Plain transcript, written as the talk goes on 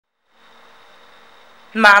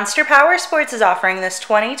Monster Powersports is offering this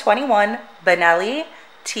 2021 Benelli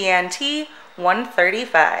TNT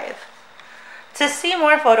 135. To see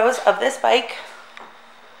more photos of this bike,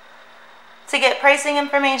 to get pricing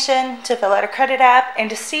information, to fill out a credit app, and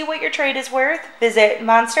to see what your trade is worth, visit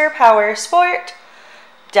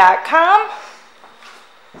monsterpowersport.com.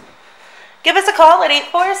 Give us a call at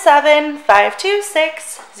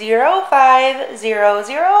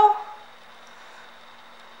 847-526-0500.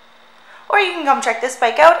 Or you can come check this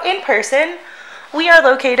bike out in person. We are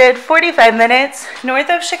located 45 minutes north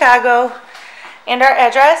of Chicago, and our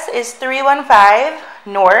address is 315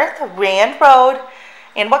 North Rand Road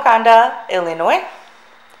in Wauconda, Illinois.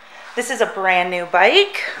 This is a brand new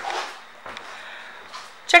bike.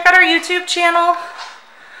 Check out our YouTube channel.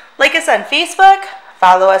 Like us on Facebook.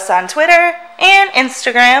 Follow us on Twitter and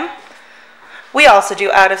Instagram. We also do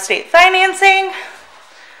out-of-state financing,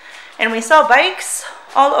 and we sell bikes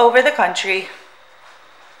all over the country.